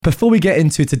Before we get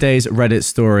into today's Reddit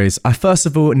stories, I first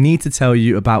of all need to tell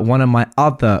you about one of my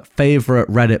other favorite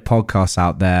Reddit podcasts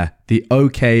out there, the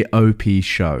OKOP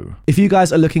Show. If you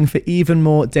guys are looking for even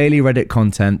more daily Reddit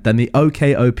content, then the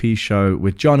OKOP Show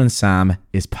with John and Sam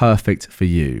is perfect for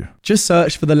you. Just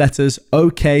search for the letters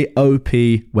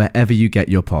OKOP wherever you get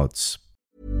your pods.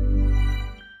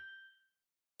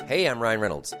 Hey, I'm Ryan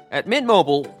Reynolds. At Mint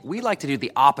Mobile, we like to do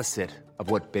the opposite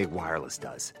of what Big Wireless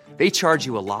does. They charge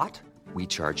you a lot. We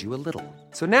charge you a little.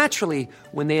 So naturally,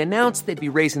 when they announced they'd be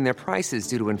raising their prices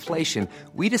due to inflation,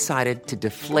 we decided to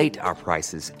deflate our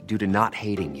prices due to not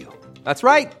hating you. That's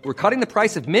right. We're cutting the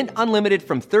price of Mint Unlimited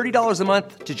from $30 a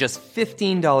month to just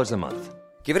 $15 a month.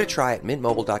 Give it a try at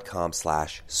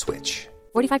mintmobile.com/switch.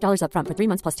 $45 up front for 3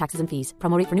 months plus taxes and fees.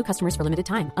 Promo rate for new customers for limited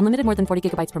time. Unlimited more than 40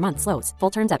 gigabytes per month. Slows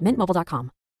full terms at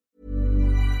mintmobile.com.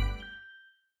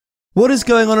 What is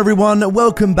going on, everyone?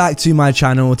 Welcome back to my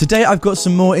channel. Today I've got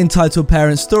some more Entitled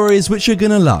Parents stories which you're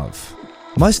gonna love.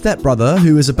 My stepbrother,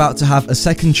 who is about to have a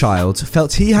second child,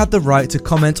 felt he had the right to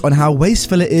comment on how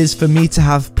wasteful it is for me to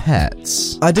have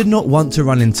pets. I did not want to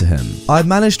run into him. I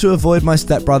managed to avoid my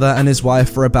stepbrother and his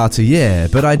wife for about a year,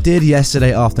 but I did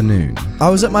yesterday afternoon. I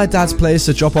was at my dad's place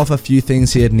to drop off a few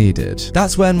things he had needed.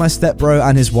 That's when my stepbro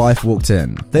and his wife walked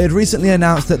in. They had recently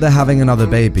announced that they're having another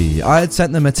baby. I had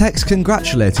sent them a text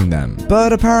congratulating them,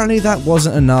 but apparently that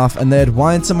wasn't enough, and they had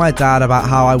whined to my dad about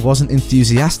how I wasn't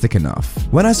enthusiastic enough.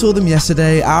 When I saw them yesterday,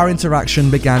 our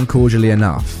interaction began cordially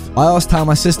enough. I asked how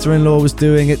my sister-in-law was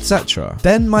doing, etc.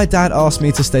 Then my dad asked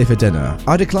me to stay for dinner.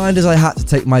 I declined as I had to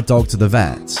take my dog to the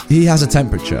vet. He has a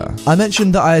temperature. I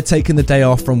mentioned that I had taken the day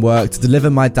off from work to deliver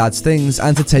my dad's things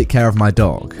and to take care of my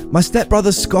dog. My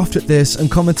stepbrother scoffed at this and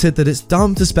commented that it's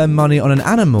dumb to spend money on an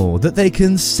animal, that they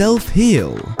can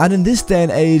self-heal. And in this day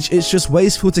and age, it's just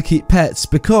wasteful to keep pets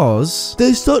because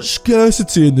there's such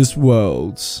scarcity in this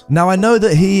world. Now I know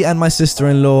that he and my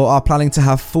sister-in-law are planning to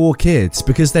have 4 kids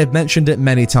because they've mentioned it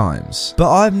many times,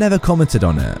 but I've never commented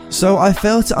on it. So I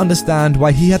fail to understand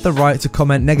why he had the right to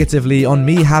comment negatively on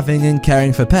me having and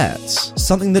caring for pets,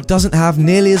 something that doesn't have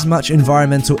nearly as much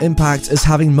environmental impact as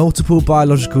having multiple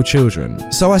biological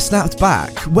children. So I snapped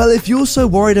back, well, if you're so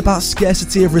worried about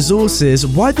scarcity of resources,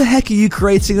 why the heck are you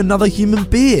creating another human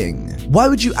being? Why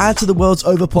would you add to the world's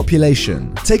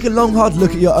overpopulation? Take a long hard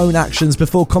look at your own actions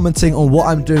before commenting on what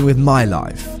I'm doing with my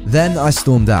life. Then I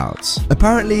stormed out.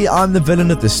 Apparently, I'm the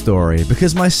villain of this story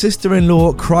because my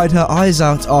sister-in-law cried her eyes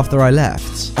out after I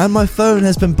left. And my phone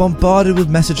has been bombarded with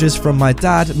messages from my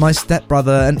dad, my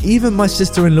stepbrother, and even my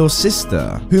sister-in-law's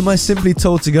sister, whom I simply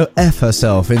told to go F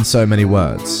herself in so many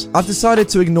words. I've decided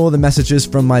to ignore the messages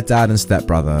from my dad and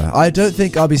stepbrother. I don't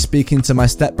think I'll be speaking to my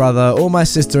stepbrother or my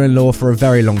sister-in-law for a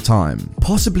very long time.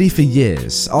 Possibly for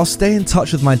years. I'll stay in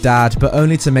touch with my dad, but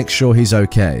only to make sure he's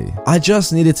okay. I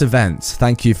just needed to vent.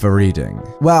 Thank you for reading.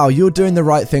 Wow, you're doing the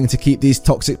right thing to keep these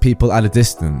toxic people at a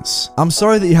distance. I'm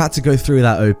sorry that you had to go through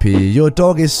that, OP. Your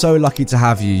dog is so lucky to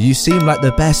have you. You seem like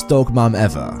the best dog mum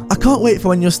ever. I can't wait for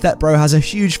when your stepbro has a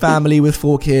huge family with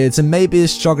 4 kids and maybe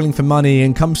is struggling for money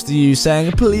and comes to you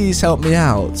saying, please help me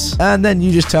out. And then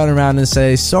you just turn around and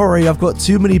say, sorry, I've got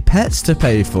too many pets to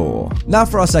pay for. Now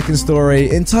for our second story.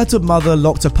 Entitled mother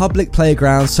locked a public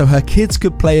playground so her kids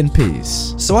could play in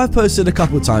peace. So I've posted a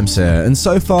couple times here, and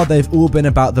so far they've all been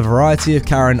about the variety of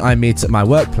Karen I meet at my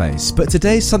workplace, but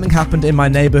today something happened in my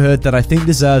neighborhood that I think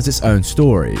deserves its own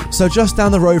story. So just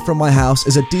down the road from my house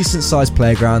is a decent sized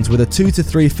playground with a 2 to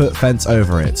 3 foot fence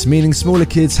over it, meaning smaller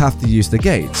kids have to use the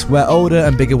gate, where older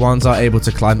and bigger ones are able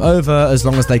to climb over as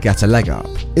long as they get a leg up.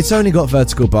 It's only got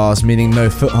vertical bars, meaning no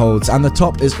footholds, and the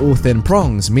top is all thin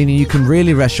prongs, meaning you can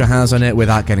really rest your hands on it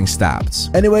without getting stabbed.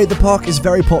 Anyway, the park is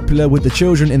very popular with the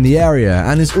children in the area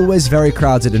and is always very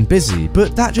crowded and busy,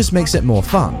 but that just makes it more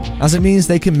fun, as it means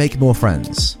they can make more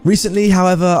friends. Recently,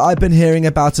 however, I've been hearing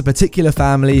about a particular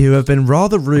family who have been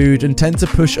rather rude and tend to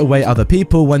push away other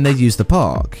people when they use the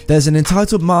park. There's an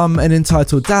entitled mum, an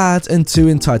entitled dad, and 2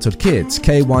 entitled kids,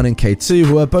 K1 and K2,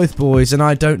 who are both boys, and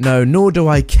I don't know, nor do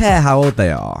I care how old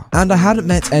they are. And I hadn't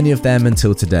met any of them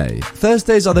until today.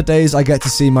 Thursdays are the days I get to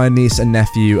see my niece and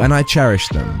nephew, and I cherish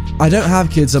them. I don't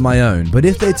have kids of my own, but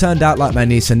if they turned out like my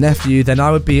niece and nephew, then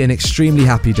I would be an extremely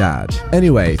happy dad.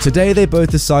 Anyway, today they both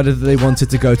decided that they wanted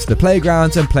to go to the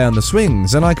playground and play on the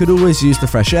swings, and I could always use the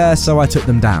fresh air, so I took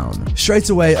them down. Straight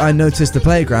away, I noticed the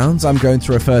playground, I'm going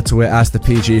to refer to it as the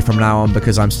PG from now on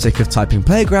because I'm sick of typing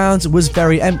playground, was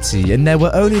very empty, and there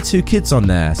were only 2 kids on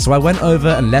there, so I went over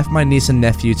and left my niece and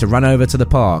nephew to run over to the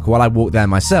park while I walked there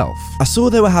myself. I saw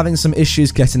they were having some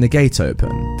issues getting the gate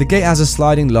open. The gate has a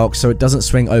sliding lock so it doesn't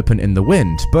swing open in the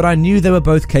wind, but I knew they were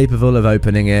both capable of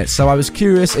opening it, so I was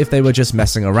curious if they were just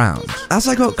messing around. As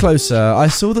I got closer, I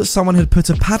saw that someone had put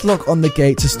a padlock on the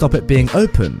gate to stop it being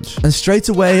opened, and straight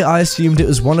away I assumed it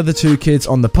was one of the 2 kids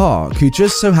on the park who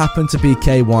just so happened to be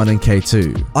K1 and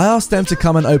K2. I asked them to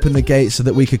come and open the gate so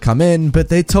that we could come in, but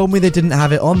they told me they didn't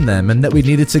have it on them and that we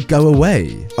needed to go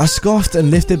away. I scoffed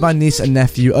and lifted my niece and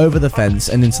nephew over the fence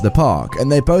and into the park,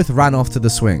 and they both ran off to the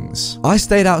swings. I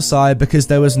stayed outside because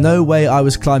there was no way I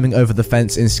was climbing over the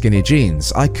fence in skinny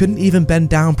jeans. I couldn't even bend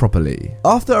down properly.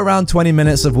 After around 20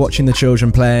 minutes of watching the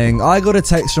children playing, I got a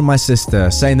text from my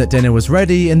sister saying that dinner was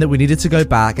ready and that we needed to go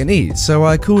back and eat, so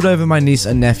I called over my niece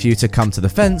and nephew to come to the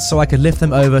fence so I could lift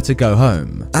them over to go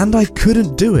home. And I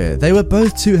couldn't do it. They were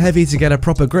both too heavy to get a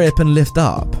proper grip and lift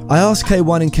up. I asked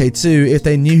K1 and K2 if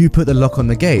they knew who put the lock on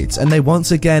the gate, and they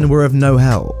once again were of no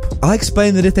help. I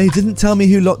explained that if they didn't tell me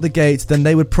who locked the gate, then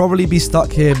they would probably be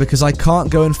stuck here because I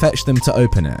can't go and fetch them to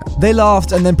open it. They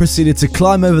laughed and then proceeded to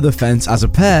climb over the fence as a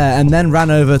pair and then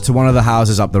ran over to one of the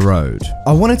houses up the road.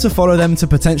 I wanted to follow them to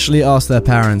potentially ask their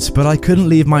parents, but I couldn't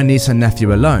leave my niece and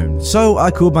nephew alone, so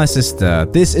I called my sister.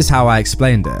 This is how I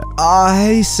explained it.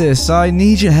 Hey sis, I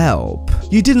need your help.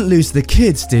 You didn't lose the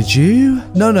kids, did you?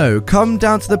 No, come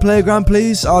down to the playground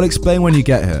please, I'll explain when you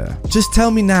get here. Just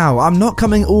tell me now, I'm not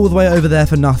coming all the way over there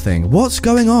for nothing. What's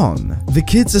going on? The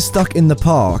kids are stuck in the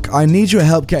park, I need your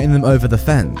help getting them over the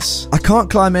fence. I can't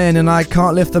climb in and I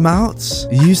can't lift them out.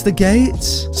 Use the gate?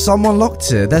 Someone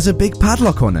locked it, there's a big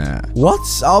padlock on it. What?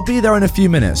 I'll be there in a few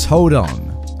minutes, hold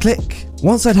on. Click.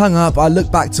 Once I'd hung up, I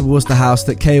looked back towards the house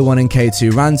that K1 and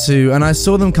K2 ran to, and I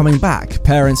saw them coming back,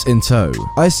 parents in tow.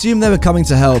 I assumed they were coming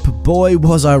to help. Boy,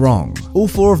 was I wrong. All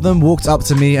 4 of them walked up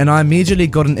to me, and I immediately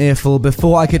got an earful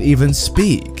before I could even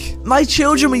speak. My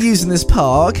children were using this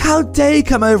park. How dare you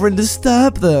come over and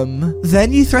disturb them?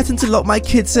 Then you threatened to lock my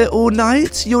kids here all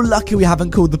night? You're lucky we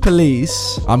haven't called the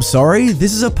police. I'm sorry,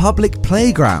 this is a public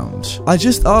playground. I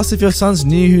just asked if your sons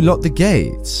knew who locked the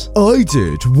gate. I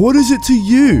did. What is it to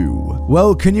you?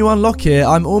 Well, can you unlock it?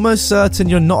 I'm almost certain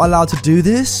you're not allowed to do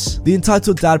this. The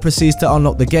entitled dad proceeds to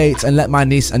unlock the gate and let my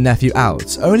niece and nephew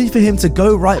out, only for him to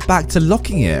go right back to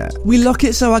locking it. We lock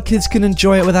it so our kids can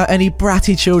enjoy it without any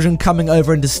bratty children coming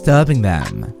over and disturbing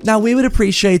them. Now, we would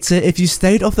appreciate it if you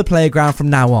stayed off the playground from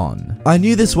now on. I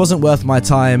knew this wasn't worth my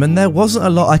time and there wasn't a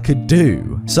lot I could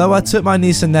do, so I took my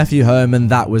niece and nephew home and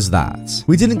that was that.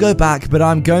 We didn't go back, but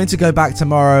I'm going to go back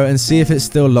tomorrow and see if it's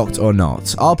still locked or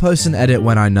not. I'll post an edit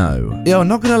when I know. Yo,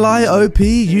 not gonna lie, OP,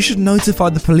 you should notify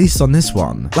the police on this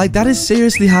one. Like, that is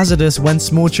seriously hazardous when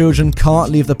small children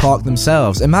can't leave the park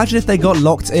themselves. Imagine if they got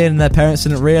locked in and their parents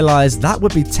didn't realize. That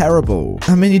would be terrible.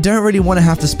 I mean, you don't really want to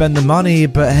have to spend the money,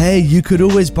 but hey, you could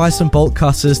always buy some bolt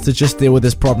cutters to just deal with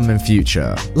this problem in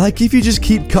future. Like, if you just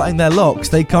keep cutting their locks,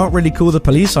 they can't really call the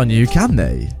police on you, can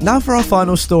they? Now for our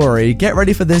final story, get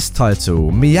ready for this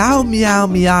title. Meow Meow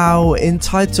Meow,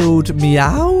 entitled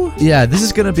Meow? Yeah, this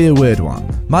is gonna be a weird one.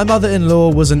 My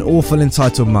mother-in-law was an awful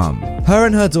entitled mum. Her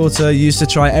and her daughter used to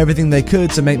try everything they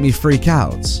could to make me freak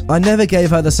out. I never gave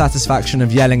her the satisfaction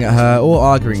of yelling at her or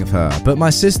arguing with her, but my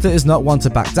sister is not one to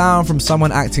back down from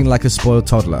someone acting like a spoiled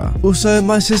toddler. Also,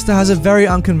 my sister has a very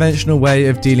unconventional way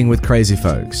of dealing with crazy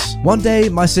folks. One day,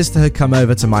 my sister had come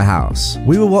over to my house.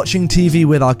 We were watching TV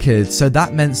with our kids, so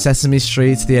that meant Sesame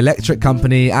Street, The Electric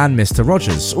Company, and Mr.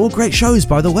 Rogers. All great shows,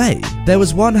 by the way. There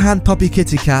was one hand puppy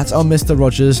kitty cat on Mr.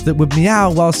 Rogers that would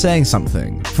meow while saying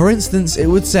something. For instance, it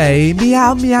would say,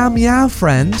 meow, meow, meow,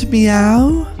 friend,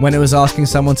 meow, when it was asking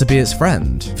someone to be its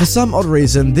friend. For some odd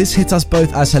reason, this hit us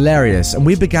both as hilarious, and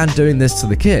we began doing this to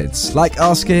the kids, like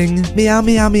asking, meow,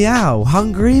 meow, meow,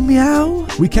 hungry, meow?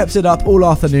 We kept it up all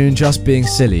afternoon just being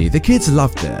silly. The kids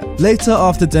loved it. Later,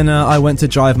 after dinner, I went to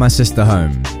drive my sister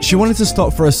home. She wanted to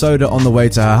stop for a soda on the way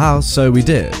to her house, so we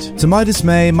did. To my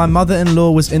dismay, my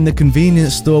mother-in-law was in the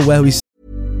convenience store where we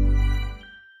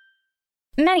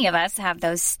Many of us have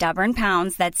those stubborn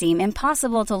pounds that seem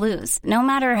impossible to lose, no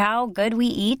matter how good we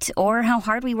eat or how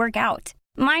hard we work out.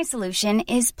 My solution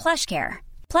is PlushCare.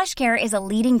 PlushCare is a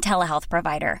leading telehealth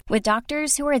provider with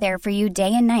doctors who are there for you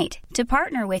day and night to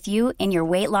partner with you in your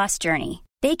weight loss journey.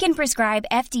 They can prescribe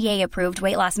FDA-approved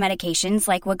weight loss medications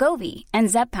like Wegovy and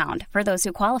Zepbound for those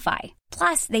who qualify.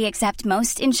 Plus, they accept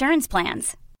most insurance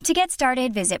plans. To get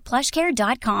started, visit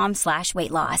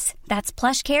plushcare.com/weightloss. That's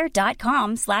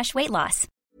plushcare.com/weightloss.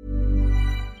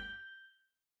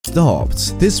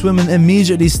 stopped, this woman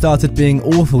immediately started being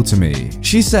awful to me.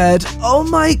 She said, "Oh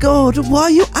my god, why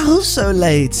are you out so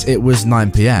late?" It was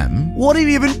 9 p.m. "What are you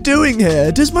even doing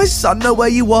here? Does my son know where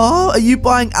you are? Are you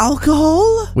buying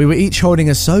alcohol?" We were each holding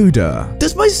a soda.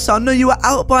 "Does my son know you are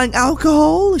out buying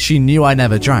alcohol?" She knew I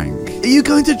never drank. "Are you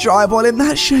going to drive while in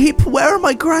that shape? Where are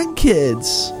my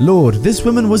grandkids?" Lord, this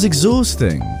woman was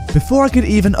exhausting. Before I could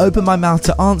even open my mouth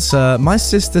to answer, my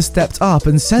sister stepped up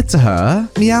and said to her,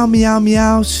 "Meow, meow,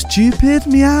 meow, stupid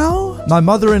meow." My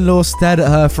mother-in-law stared at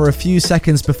her for a few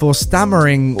seconds before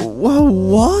stammering, "Whoa,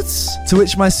 what?" To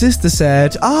which my sister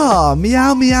said, "Ah,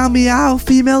 meow, meow, meow,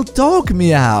 female dog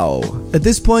meow." At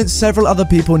this point, several other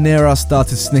people near us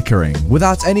started snickering.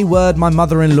 Without any word, my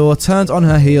mother-in-law turned on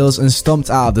her heels and stomped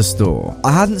out of the store.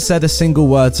 I hadn't said a single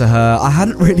word to her. I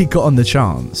hadn't really gotten the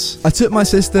chance. I took my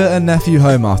sister and nephew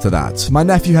home after that. My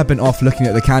nephew had been off looking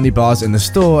at the candy bars in the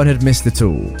store and had missed it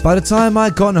all. By the time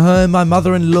I'd gotten home, my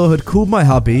mother-in-law had called my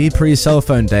hubby, pre-cell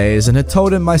phone days, and had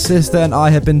told him my sister and I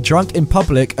had been drunk in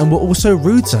public and were also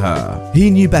rude to her.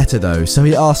 He knew better though, so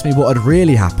he asked me what had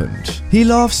really happened. He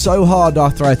laughed so hard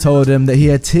after I told him that he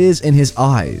had tears in his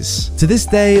eyes. To this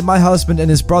day, my husband and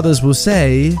his brothers will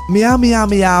say, "Meow, meow,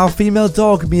 meow, female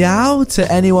dog meow,"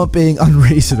 to anyone being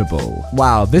unreasonable.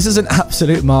 Wow, this is an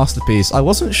absolute masterpiece. I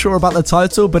wasn't sure about the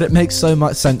title, but it makes so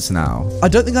much sense now. I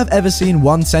don't think I've ever seen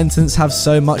one sentence have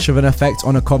so much of an effect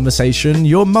on a conversation.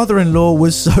 Your mother-in-law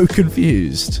was so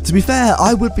confused. To be fair,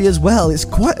 I would be as well. It's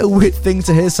quite a weird thing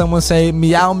to hear someone say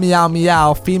meow, meow,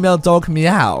 meow, female dog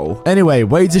meow. Anyway,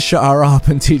 way to shut her up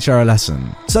and teach her a lesson.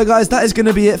 So guys, that is going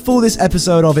to be it for this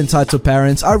episode of Entitled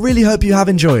Parents. I really hope you have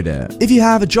enjoyed it. If you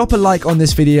have, drop a like on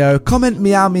this video, comment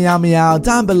meow, meow, meow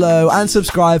down below, and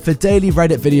subscribe for daily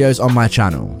Reddit videos on my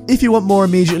channel. If you want more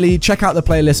immediately, check out the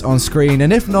playlist on screen,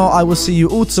 and if not, I will see you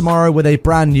all tomorrow with a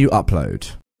brand new upload.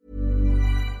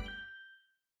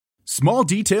 Small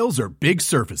details are big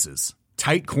surfaces.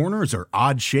 Tight corners are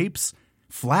odd shapes.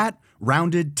 Flat,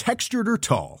 rounded, textured, or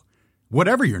tall.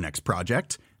 Whatever your next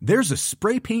project, there's a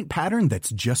spray paint pattern that's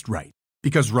just right.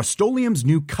 Because Rust-Oleum's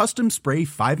new Custom Spray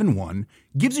 5-in-1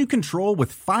 gives you control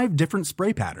with 5 different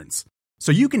spray patterns.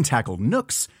 So you can tackle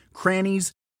nooks,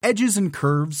 crannies, edges, and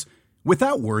curves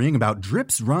without worrying about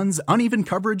drips, runs, uneven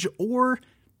coverage, or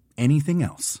anything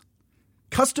else.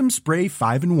 Custom Spray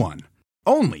 5-in-1.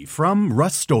 Only from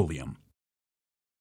Rust-Oleum.